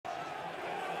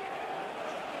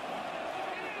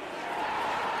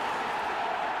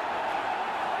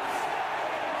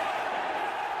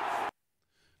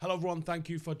Hello everyone, thank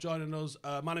you for joining us.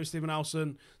 My name is Stephen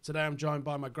Howson. Today I'm joined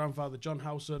by my grandfather John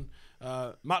Howson,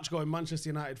 match-going Manchester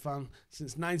United fan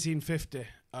since 1950.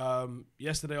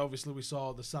 Yesterday obviously we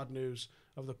saw the sad news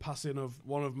of the passing of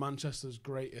one of Manchester's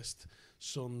greatest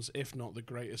sons, if not the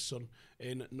greatest son,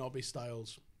 in Nobby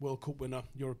Stiles. World Cup winner,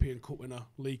 European Cup winner,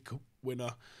 League Cup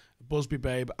winner, Busby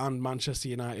Babe and Manchester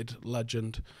United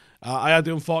legend. I had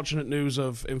the unfortunate news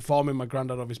of informing my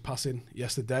granddad of his passing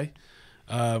yesterday.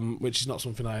 Which is not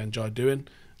something I enjoy doing.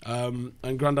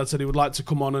 And Grandad said he would like to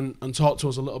come on and talk to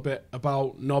us a little bit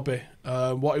about Nobby,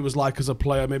 what he was like as a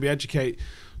player, maybe educate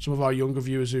some of our younger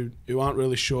viewers who aren't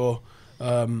really sure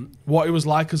what he was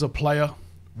like as a player,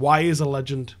 why he's a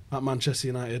legend at Manchester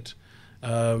United.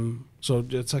 So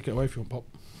take it away if you want, Pop.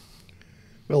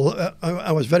 Well,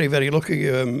 I was very, very lucky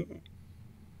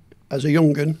as a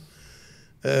young'un.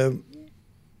 In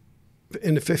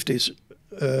the 50s,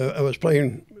 I was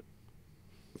playing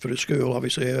for a school,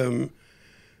 obviously,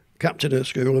 captain of a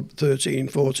school, a 13,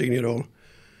 14-year-old.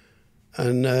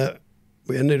 And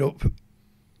we ended up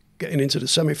getting into the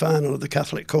semi-final of the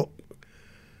Catholic Cup.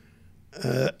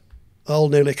 All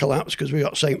nearly collapsed because we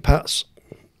got St. Pat's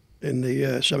in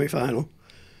the semi-final.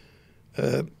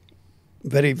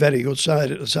 Very, very good side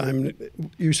at the time.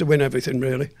 Used to win everything,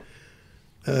 really.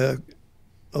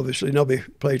 Obviously, Nobby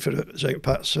played for St.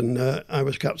 Pat's and I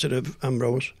was captain of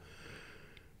Ambrose.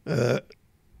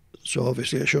 So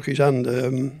obviously I shook his hand.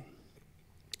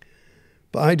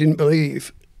 But I didn't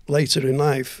believe later in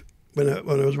life, when I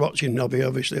was watching Nobby,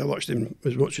 obviously I watched him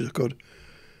as much as I could,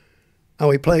 how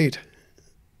he played.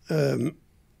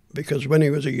 Because when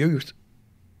he was a youth,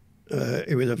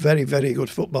 he was a very, very good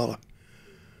footballer,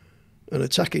 an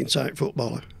attacking type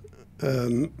footballer.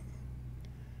 And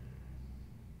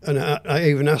I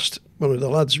even asked one of the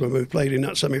lads when we played in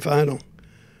that semi-final,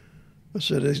 I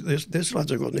said, this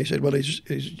lad's a good one. He said, well, he's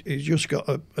just got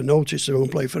a notice to go and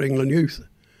play for England youth.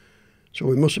 So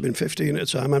we must have been 15 at the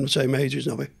time. I'm the same age as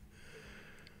Nobby.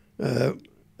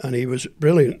 And he was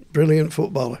brilliant, brilliant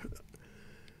footballer.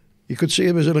 You could see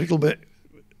he was a little bit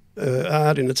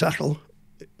hard in the tackle,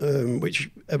 which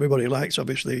everybody likes,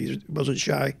 obviously. He wasn't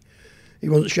shy. He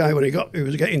wasn't shy when he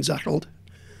was getting tackled.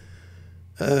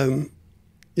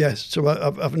 Yes, so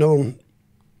I've known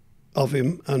of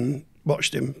him and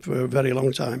watched him for a very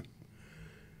long time,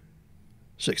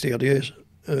 60 odd years.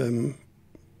 Couldn't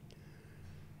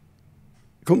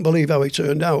believe how he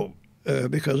turned out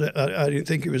because I didn't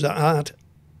think he was that hard,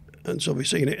 and so we've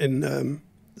seen it in the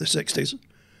 60s.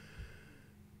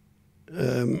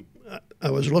 I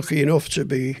was lucky enough to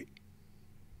be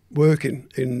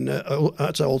working in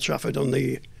at Old Trafford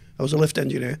I was a lift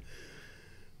engineer,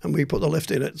 and we put the lift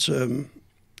in at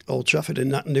Old Trafford in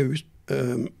that new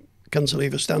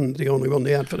cantilever stand, the only one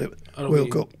they had for the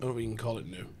World Cup. I don't think you can call it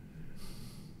new.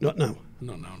 Not now.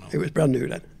 No. It was brand new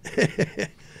then.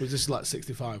 Was this like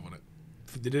 65, wasn't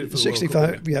it? They did it for the 65,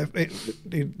 World Cup, yeah.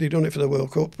 They done it for the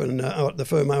World Cup, and the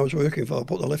firm I was working for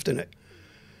put the lift in it.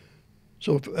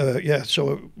 So,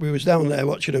 so we was down there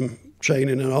watching them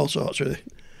training and all sorts of it.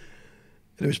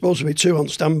 There was supposed to be 2 on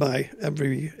standby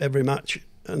every match,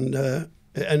 and it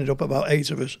ended up about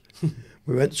 8 of us.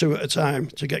 We went 2 at a time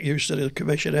to get used to the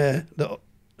commissionaire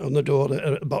on the door,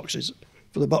 the boxes,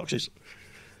 for the boxes.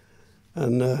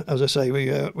 And as I say,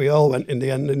 we all went in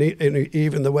the end, and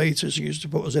even the waiters used to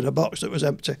put us in a box that was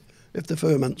empty if the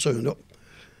firm hadn't turned up.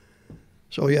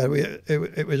 So yeah,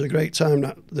 it was a great time,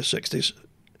 the 60s.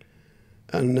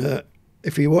 And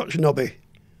if you watch Nobby,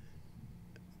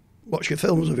 watch your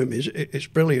films of him, it's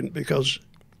brilliant, because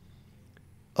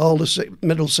all the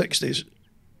middle 60s,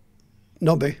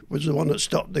 Nobby was the one that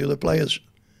stopped the other players.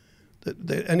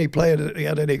 Any player that he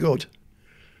had any good,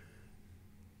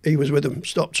 he was with them,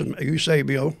 stopped them.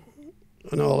 Eusebio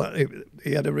and all that.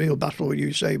 He had a real battle with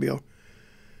Eusebio.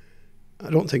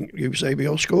 I don't think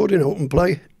Eusebio scored in open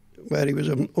play, where he was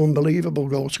an unbelievable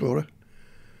goal scorer.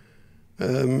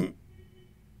 Of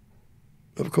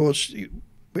course,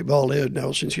 we've all heard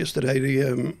now since yesterday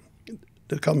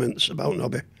the comments about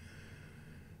Nobby.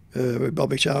 With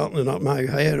Bobby Charlton, not my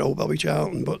hero, Bobby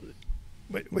Charlton, but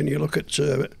when you look at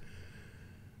a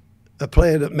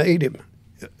player that made him,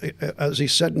 as he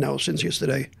said now since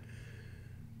yesterday,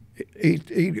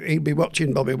 he'd be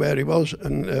watching Bobby where he was,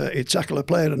 and he'd tackle a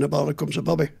player and the ball would come to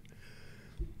Bobby.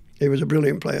 He was a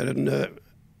brilliant player and a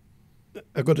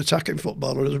good attacking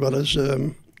footballer as well as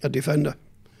a defender.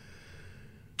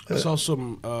 I saw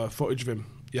some footage of him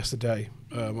yesterday.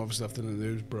 Obviously after the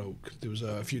news broke, there was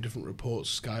a few different reports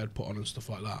Sky had put on and stuff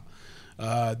like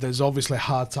that. There's obviously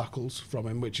hard tackles from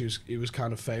him, which he was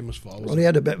kind of famous for. Well, he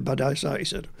had a bit of bad eyesight, he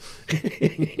said.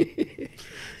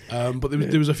 But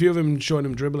there was a few of him showing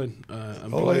him dribbling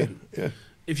and playing. Yeah.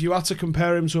 If you had to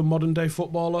compare him to a modern day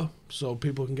footballer, so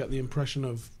people can get the impression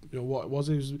of what it was,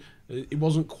 he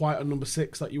wasn't quite a number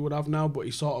 6 that you would have now, but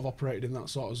he sort of operated in that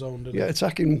sort of zone, didn't he? Yeah,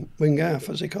 attacking wing half,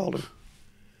 as they called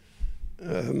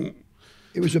him.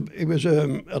 He was a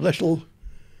little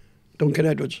Duncan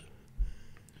Edwards.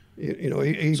 You know,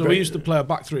 we used to play a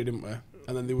back three, didn't we?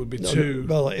 And then there would be two.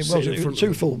 Well, it was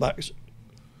two full backs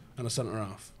and a centre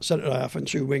half. Centre half and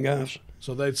 2 wing halves.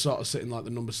 So they'd sort of sit in like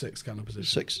the number 6 kind of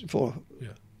position. 4 Yeah.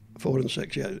 and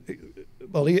 6. Yeah.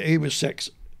 Well, he was 6.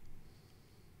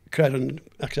 Cred and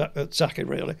attacking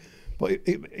really, but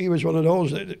he was one of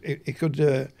those that he could.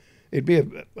 He'd be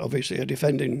obviously a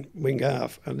defending wing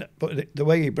half, but the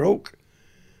way he broke,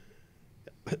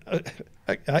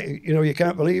 you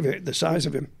can't believe it, the size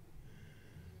of him.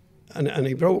 And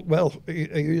he broke well.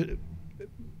 He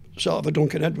sort of a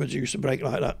Duncan Edwards used to break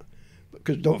like that,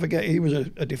 because don't forget he was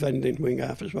a defending wing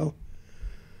half as well.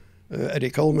 Eddie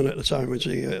Coleman at the time was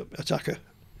the attacker.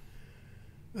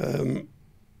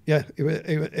 Yeah,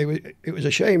 it was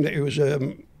a shame that he was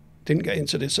didn't get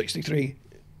into the '63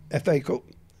 FA Cup.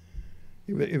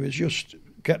 He was just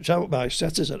kept out by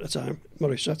Setters at the time,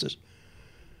 Morris Setters.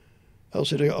 Else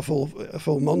he'd got a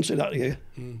full Monty that year,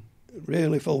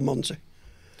 really full Monty.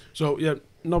 So yeah,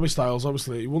 Nobby Stiles,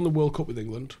 obviously he won the World Cup with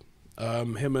England.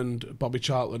 Him and Bobby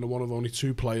Charlton are one of only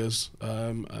 2 players.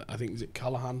 I think is it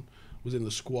Callaghan was in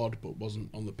the squad but wasn't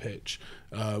on the pitch.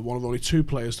 One of only 2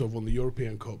 players to have won the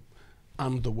European Cup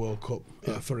and the World Cup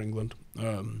for England.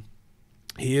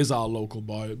 He is our local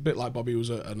boy, a bit like Bobby was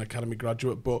an academy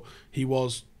graduate, but he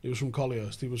was from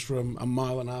Collyhurst. He was from a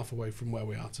mile and a half away from where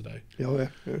we are today. Yeah,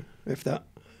 if that.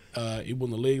 He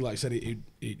won the league. Like I said, he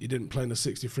didn't play in the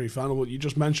 '63 final. But you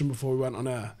just mentioned before we went on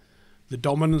air the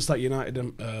dominance that United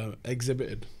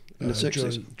exhibited in the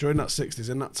 60s. During that '60s,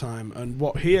 in that time, and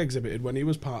what he exhibited when he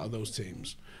was part of those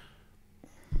teams.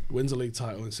 Wins a league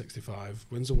title in '65,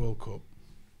 wins a World Cup,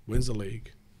 wins the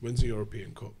league, wins the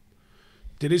European Cup.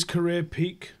 Did his career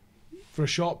peak for a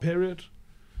short period?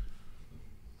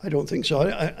 I don't think so.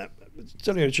 I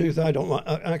tell you the truth, I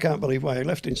can't believe why he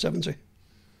left in '70.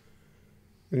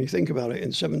 When you think about it,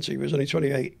 in '70 he was only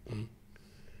 28.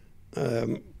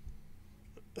 And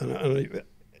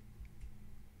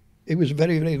he was a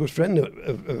very, very good friend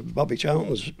of Bobby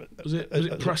Charlton's. Was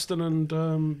it Preston and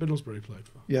Biddlesbury he played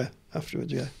for? Yeah,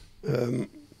 afterwards, yeah.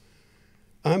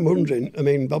 I'm wondering, I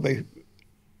mean, Bobby,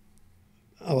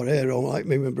 our hero, like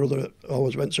me, my brother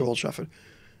always went to Old Trafford.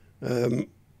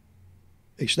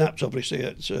 He snapped, obviously,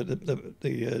 at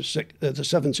the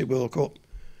 '70 World Cup.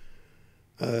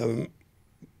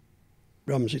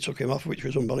 Ramsey took him off, which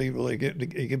was unbelievable. He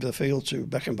gave the field to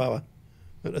Beckenbauer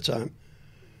at the time.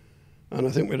 And I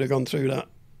think we'd have gone through that.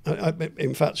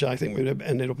 In fact, I think we'd have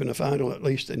ended up in the final, at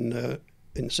least in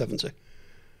 '70.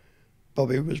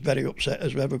 Bobby was very upset,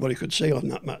 as everybody could see on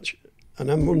that match.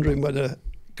 And I'm wondering whether,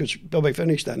 because Bobby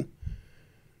finished then,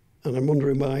 and I'm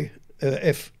wondering why,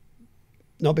 if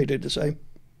Nobby did the same.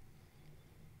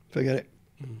 Forget it.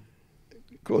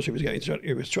 Of course, he was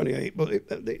 28,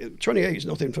 but 28 is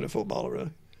nothing for a footballer,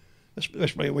 really,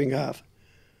 especially a wing half.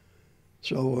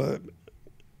 So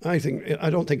I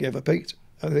don't think he ever peaked.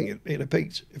 I think he'd have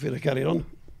peaked if he'd have carried on.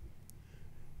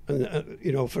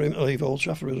 And for him to leave Old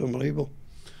Trafford was unbelievable.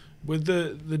 With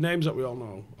the names that we all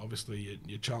know, obviously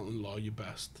your Charlton Law, your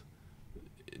Best.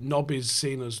 Nobby's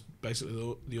seen as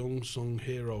basically the unsung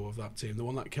hero of that team, the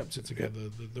one that kept it together,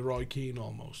 the Roy Keane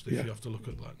almost. If you have to look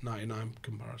at like 99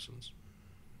 comparisons.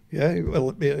 Yeah,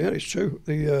 well, yeah, it's true.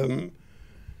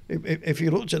 If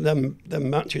you looked at them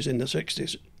matches in the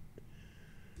 '60s,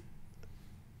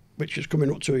 which is coming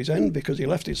up to his end because he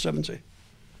left in '70.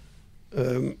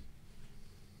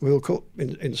 World Cup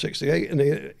in '68, and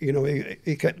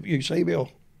he kept Eusebio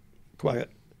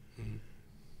quiet,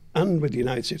 and with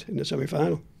United in the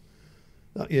semi-final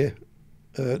that year,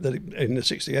 in the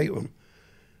 '68 one.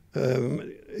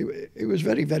 He was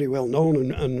very, very well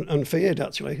known and feared,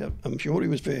 actually. I'm sure he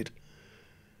was feared.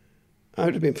 I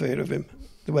would have been feared of him,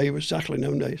 the way he was tackling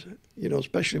them days,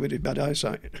 especially with his bad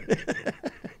eyesight.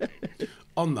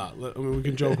 On that, I mean, we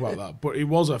can joke about that, but he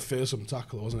was a fearsome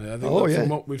tackler, wasn't he? I think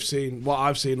from what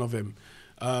I've seen of him,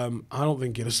 I don't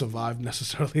think he'd have survived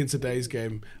necessarily in today's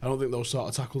game. I don't think those sort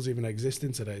of tackles even exist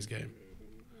in today's game.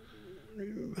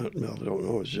 No, I don't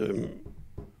know.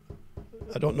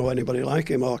 I don't know anybody like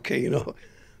him or Keane or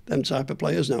them type of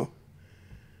players now.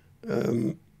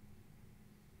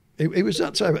 He was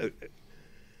that type of...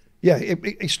 Yeah,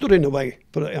 he stood in the way,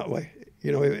 put it that way.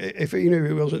 If he knew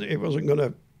he wasn't going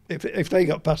to... If they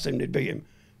got past him, they'd beat him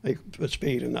for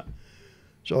speed and that.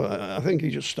 So I think he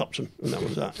just stopped them, and that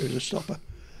was that. He was a stopper.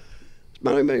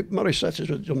 Setters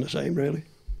had done the same, really.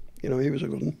 You know, he was a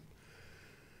good one.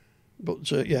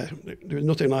 But, yeah, there was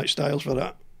nothing like Stiles for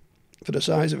that, for the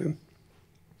size of him.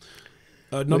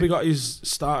 Nobby got his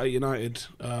start at United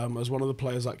as one of the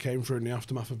players that came through in the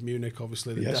aftermath of Munich,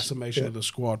 obviously, the decimation of the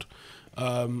squad.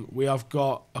 We have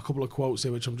got a couple of quotes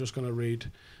here, which I'm just going to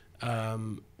read.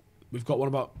 We've got one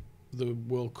about the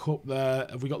World Cup there.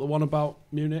 Have we got the one about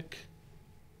Munich?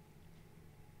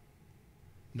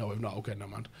 No, we've not. Okay, no,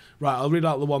 man. Right, I'll read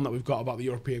out the one that we've got about the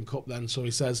European Cup then. So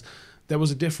he says, there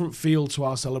was a different feel to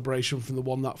our celebration from the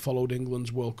one that followed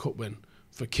England's World Cup win.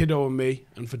 For Kiddo and me,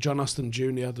 and for John Aston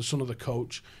Jr., the son of the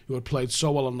coach, who had played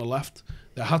so well on the left,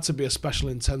 there had to be a special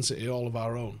intensity all of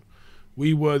our own.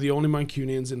 We were the only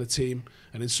Mancunians in the team,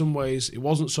 and in some ways it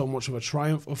wasn't so much of a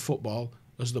triumph of football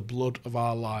as the blood of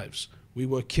our lives. We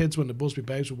were kids when the Busby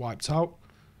Babes were wiped out,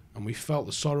 and we felt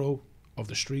the sorrow of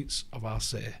the streets of our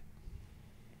city.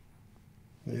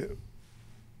 Yeah.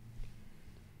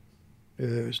 Yeah,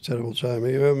 it was a terrible time.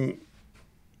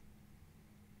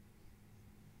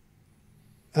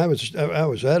 I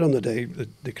was there on the day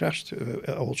that they crashed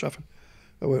at Old Trafford.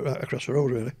 I went right across the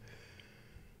road, really.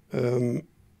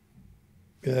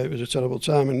 Yeah, it was a terrible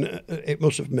time, and it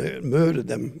must have murdered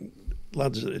them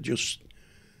lads that had just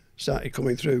started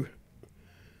coming through.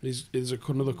 There's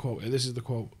another quote. This is the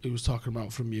quote he was talking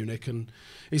about from Munich, and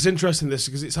it's interesting this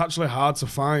because it's actually hard to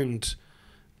find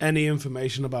any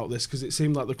information about this because it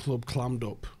seemed like the club clammed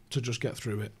up to just get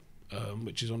through it,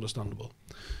 which is understandable.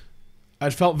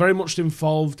 I'd felt very much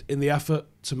involved in the effort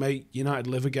to make United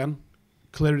live again,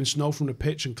 clearing snow from the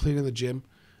pitch and cleaning the gym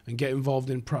and get involved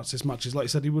in practice matches. Like I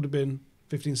said, he would have been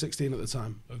 15, 16 at the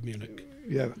time of Munich.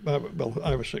 Yeah, well,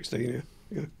 I was 16,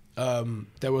 yeah.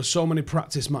 There were so many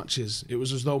practice matches. It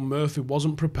was as though Murphy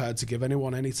wasn't prepared to give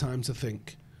anyone any time to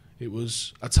think. It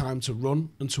was a time to run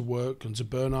and to work and to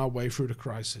burn our way through the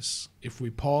crisis. If we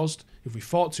paused, if we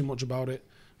thought too much about it,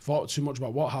 thought too much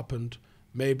about what happened,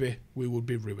 maybe we would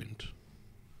be ruined.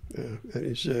 Yeah,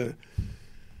 it's.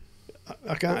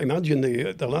 I can't imagine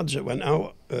the lads that went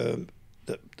out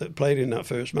that played in that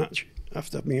first match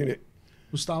after Munich.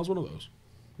 Was Stiles one of those?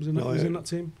 Was he in that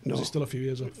team? No. Was he still a few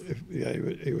years off? Yeah,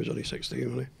 he was only 16,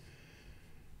 wasn't he?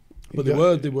 But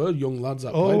they were young lads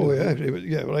that played. Oh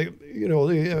yeah, like you know,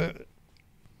 they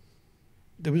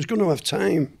was going to have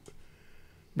time.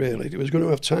 Really, they was going to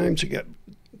have time to get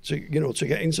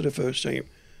into the first team.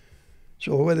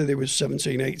 So whether they was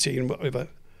 17, 18, whatever,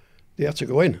 they had to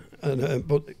go in. And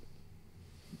but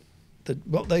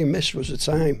what they missed was the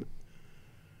time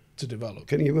to develop.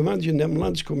 Can you imagine them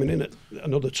lads coming in at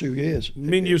another 2 years?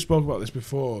 Me and you spoke about this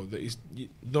before, that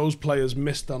those players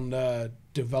missed on their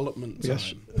development time.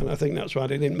 Yes, and I think that's why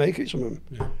they didn't make it, some of them.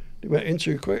 Yeah. They went in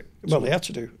too quick. Well, they had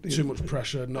to do. Too much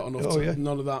pressure, not enough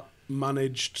none of that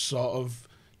managed sort of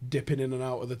dipping in and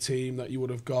out of the team that you would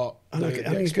have got. And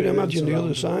you can imagine the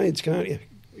other sides, can't you?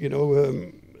 You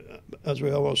know, as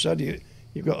we always said,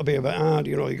 you've got to be a bit hard,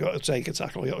 you know, you've got to take a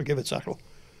tackle, you've got to give a tackle.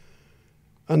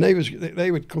 And they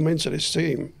would come into this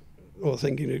team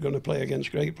thinking they're going to play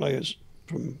against great players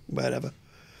from wherever.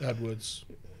 Edwards.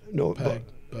 No,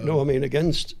 I mean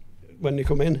against when they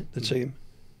come in the team,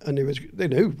 and they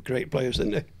knew great players,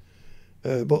 didn't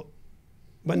they? But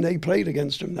when they played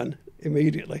against them, then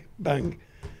immediately bang,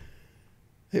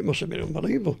 it must have been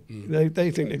unbelievable.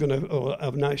 They think they're going to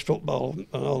have nice football and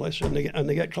all this, and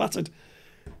they get clattered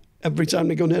every time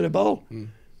they go near the ball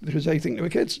because they think they were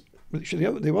kids. Which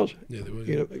they was. Yeah, they were.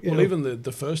 You know, even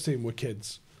the first team were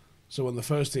kids. So when the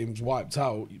first team's wiped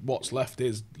out, what's left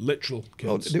is literal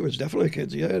kids. Oh, it was definitely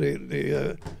kids, yeah.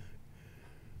 The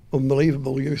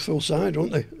unbelievable youthful side,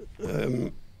 weren't they?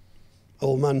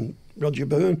 Old man Roger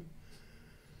Byrne,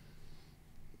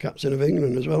 captain of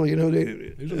England as well. You know, he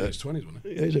was in his 20s, wasn't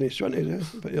he? He was in his 20s, yeah.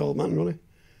 But the old man, wasn't he?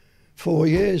 4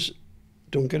 years,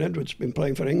 Duncan Edwards been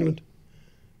playing for England.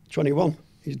 21,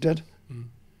 he's dead.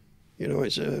 You know,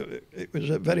 it was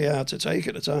very hard to take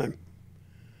at the time.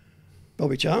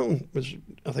 Bobby Charlton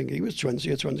I think he was 20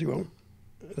 or 21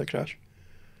 at the crash.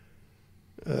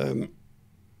 But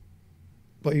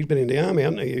he'd been in the army,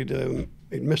 hadn't he?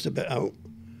 He'd missed a bit out,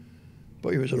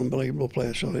 but he was an unbelievable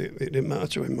player, so it didn't matter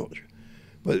to him much.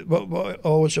 But what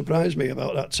always surprised me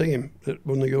about that team that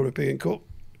won the European Cup,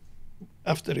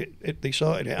 after they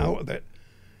sorted it out a bit,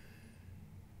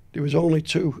 there was only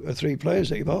 2 or 3 players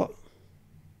that he bought.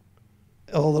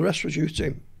 All the rest was youth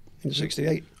team in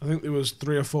 '68. I think there was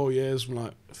 3 or 4 years from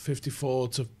like 54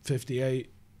 to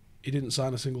 58. He didn't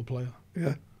sign a single player.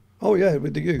 Yeah. Oh yeah,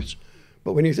 with the youths.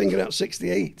 But when you think of that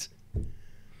 '68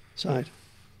 side,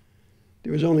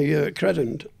 there was only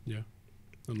Credend. Yeah.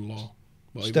 And Law.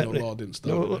 Well, Stepney. even though Law didn't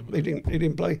start. No, he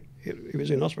didn't play. He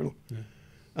was in hospital. Yeah.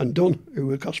 And Dunn, who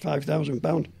would cost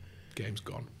 £5,000. Game's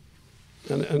gone.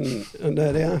 And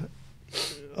there they are,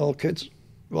 all kids,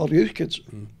 all youth kids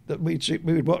that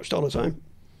we'd watched all the time,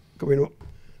 growing up.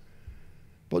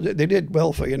 But they did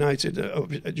well for United.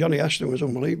 Johnny Ashton was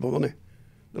unbelievable, wasn't he?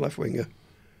 The left winger.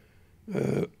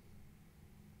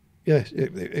 Yeah,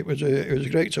 it was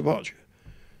great to watch.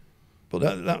 But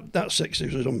that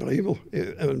 60s was unbelievable.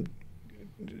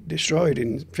 Destroyed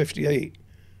in '58,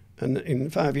 and in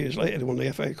 5 years later they won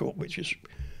the FA Cup, which is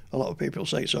a lot of people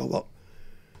say so what.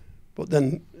 But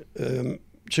then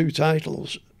 2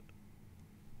 titles,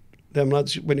 them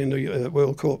lads winning the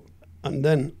World Cup, and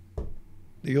then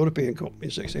the European Cup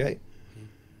in '68.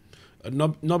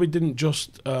 Nobby didn't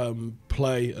just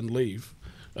play and leave.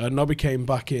 Nobby came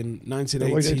back in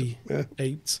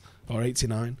 1988 or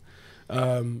 89,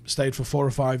 stayed for 4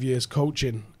 or 5 years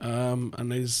coaching,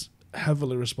 and is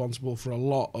heavily responsible for a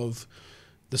lot of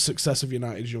the success of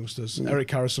United's youngsters.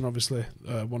 Eric Harrison, obviously,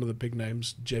 one of the big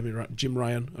names. Jim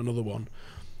Ryan, another one.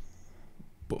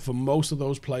 But for most of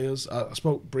those players, I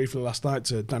spoke briefly last night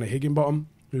to Danny Higginbottom,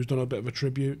 who's done a bit of a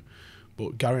tribute.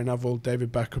 But Gary Neville,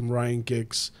 David Beckham, Ryan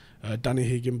Giggs, Danny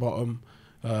Higginbottom,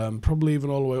 probably even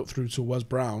all the way up through to Wes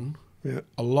Brown. Yeah.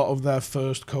 A lot of their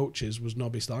first coaches was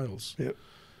Nobby Stiles. Yeah.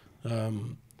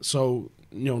 So,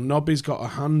 Nobby's got a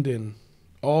hand in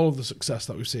all of the success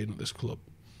that we've seen at this club.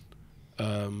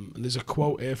 And there's a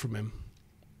quote here from him,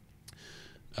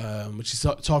 which is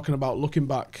talking about looking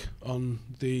back on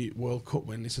the World Cup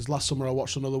win. He says, "Last summer I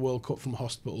watched another World Cup from a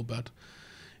hospital bed.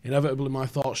 Inevitably my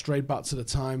thoughts strayed back to the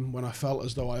time when I felt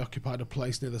as though I occupied a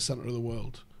place near the centre of the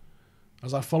world.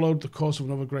 As I followed the course of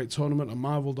another great tournament, I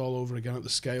marvelled all over again at the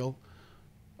scale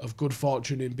of good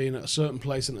fortune in being at a certain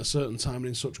place and at a certain time and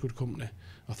in such good company.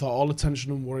 I thought all the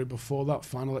tension and worry before that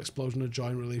final explosion of joy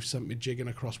and relief sent me jigging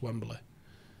across Wembley.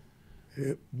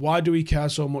 Yep. Why do we care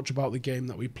so much about the game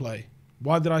that we play?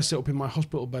 Why did I sit up in my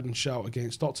hospital bed and shout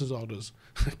against doctor's orders,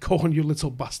 'Go on, you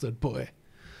little bastard, boy,'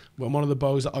 when one of the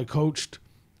boys that I coached,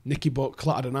 Nicky Butt,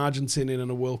 clattered an Argentinian in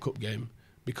a World Cup game?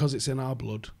 Because it's in our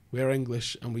blood. We are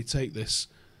English and we take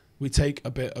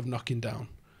a bit of knocking down."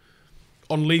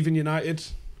 On leaving United,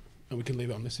 and we can leave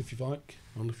it on this if you like,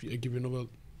 I'll give you another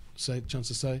chance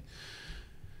to say.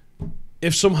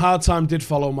 "If some hard time did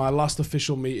follow my last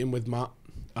official meeting with Matt,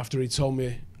 after he told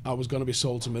me I was going to be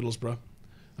sold to Middlesbrough,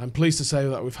 I'm pleased to say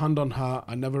that with hand on heart,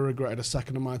 I never regretted a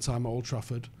second of my time at Old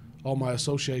Trafford or my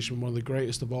association with one of the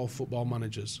greatest of all football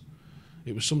managers.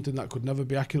 It was something that could never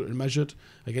be accurately measured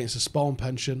against a spawn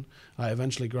pension I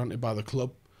eventually granted by the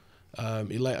club."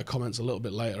 He later comments a little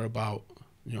bit later about,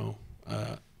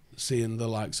 seeing the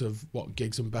likes of what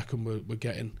Giggs and Beckham were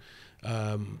getting,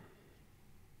 and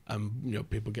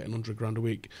people getting £100,000 a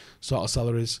week sort of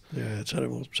salaries. Yeah,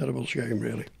 terrible shame,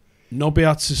 really. Nobby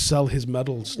had to sell his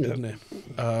medals, didn't he?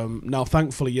 Now,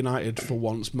 thankfully, United, for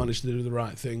once, managed to do the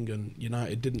right thing, and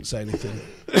United didn't say anything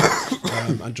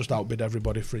and just outbid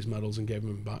everybody for his medals and gave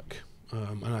them back.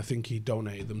 And I think he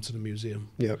donated them to the museum.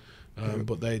 Yep.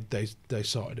 But they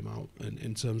sorted him out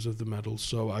in terms of the medals.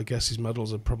 So I guess his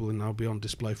medals will probably now be on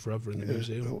display forever in the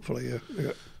museum. Hopefully, yeah.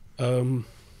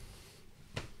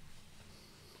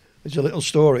 There's a little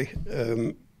story.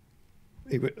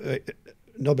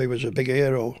 Nobby was a big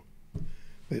hero.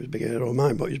 He was a big hero of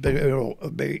mine, but he was a big hero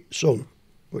of my son,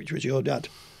 which was your dad,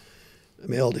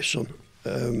 my eldest son.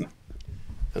 And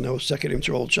I was taking him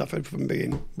to Old Trafford from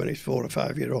being when he's 4 or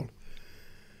 5 year old.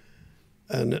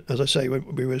 And as I say,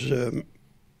 we was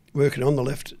working on the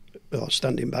lift, or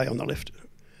standing by on the lift.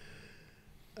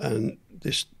 And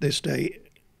this day,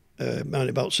 man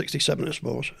about 67, I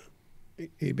suppose,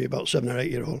 he'd be about 7 or 8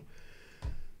 year old.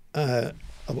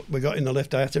 We got in the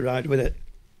lift, I had to ride with it.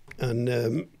 And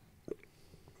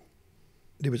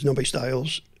there was Nobby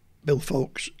Stiles, Bill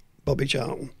Foulkes, Bobby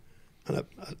Charlton, and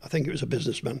I think it was a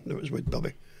businessman that was with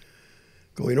Bobby,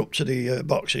 going up to the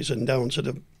boxes and down to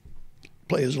the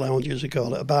players' lounge, as they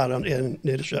call it, a bar on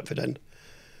near the Stretford end.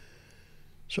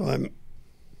 So I'm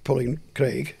pulling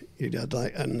Craig, your dad,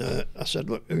 and I said,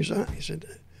 "Look, who's that?" He said,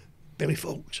 "Billy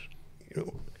Foulkes,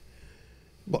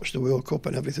 watched the World Cup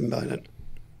and everything by then.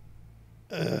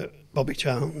 Bobby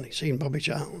Charlton, he's seen Bobby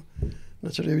Charlton." And I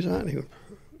said, "Who's that?" And he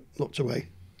looked away,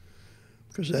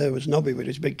 because there was Nobby with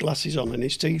his big glasses on and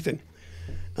his teeth in,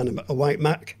 and a white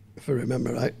Mac, if I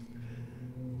remember right.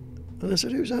 And I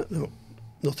said, "Who's that?" "No,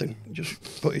 nothing,"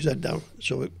 just put his head down.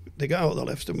 So they got out of the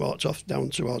lift and walked off down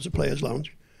towards the players'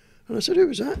 lounge. And I said, "Who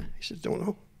was that?" He said, "Don't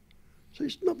know." So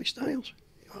it's Nobby Stiles.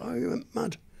 "Oh, you went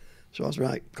mad." So I was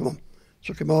right, come on.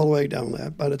 Took him all the way down there.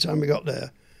 By the time we got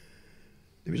there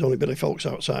was only Billy Foulkes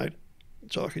outside.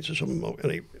 talking to some bloke,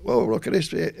 and he, whoa, look at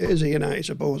this, here's a United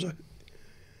supporter.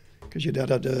 Because your dad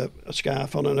had a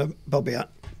scarf on and a bobby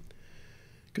hat.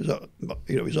 Because,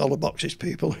 it was all the boxes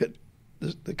people.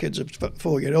 The kids of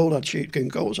 4-year-old had sheepskin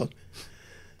coats on.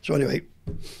 So anyway,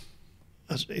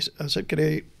 I said, can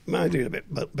you mind you a bit,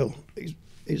 Bill?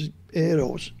 His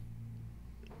heroes,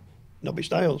 Nobby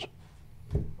Stiles.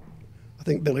 I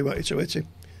think Billy wanted to hit him.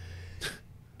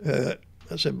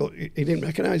 I said, but he didn't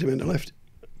recognise him in the lift.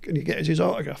 Can you get his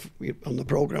autograph on the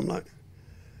programme, like?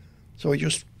 So he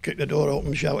just kicked the door open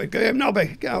and shouted, "Get him,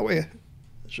 Nobby, get out here."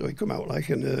 So he come out like,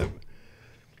 and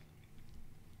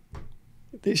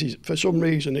this is, for some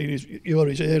reason, you're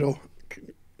his hero.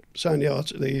 Sign the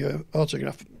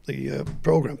autograph, the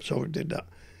programme, so he did that.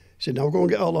 He said, now go and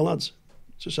get all the lads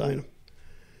to sign them,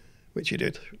 which he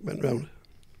did, went round,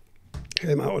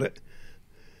 came out with it.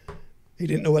 He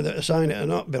didn't know whether to sign it or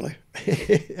not, Billy.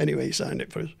 Anyway, he signed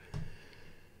it for us.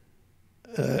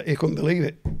 He couldn't believe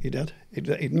it, he did.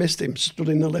 He'd missed him, stood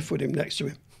in the lift with him next to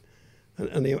him.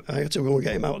 And I had to go and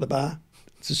get him out of the bar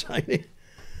to sign it.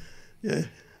 Yeah.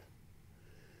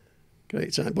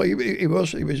 Great time. But he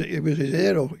was his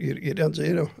hero, your dad's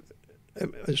hero.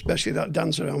 Especially that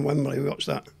dance around Wembley, we watched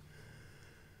that.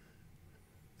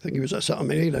 I think he was at Saturn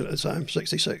Mead at the time,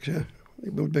 66, yeah. He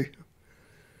would be.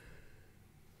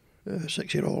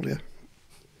 6-year-old, yeah.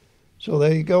 So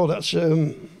there you go, that's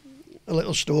a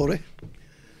little story.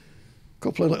 A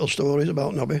couple of little stories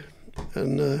about Nobby,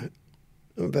 and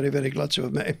I'm very, very glad to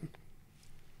have met him.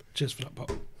 Cheers for that,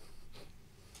 Pop.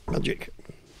 Magic.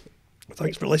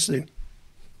 Thanks for listening.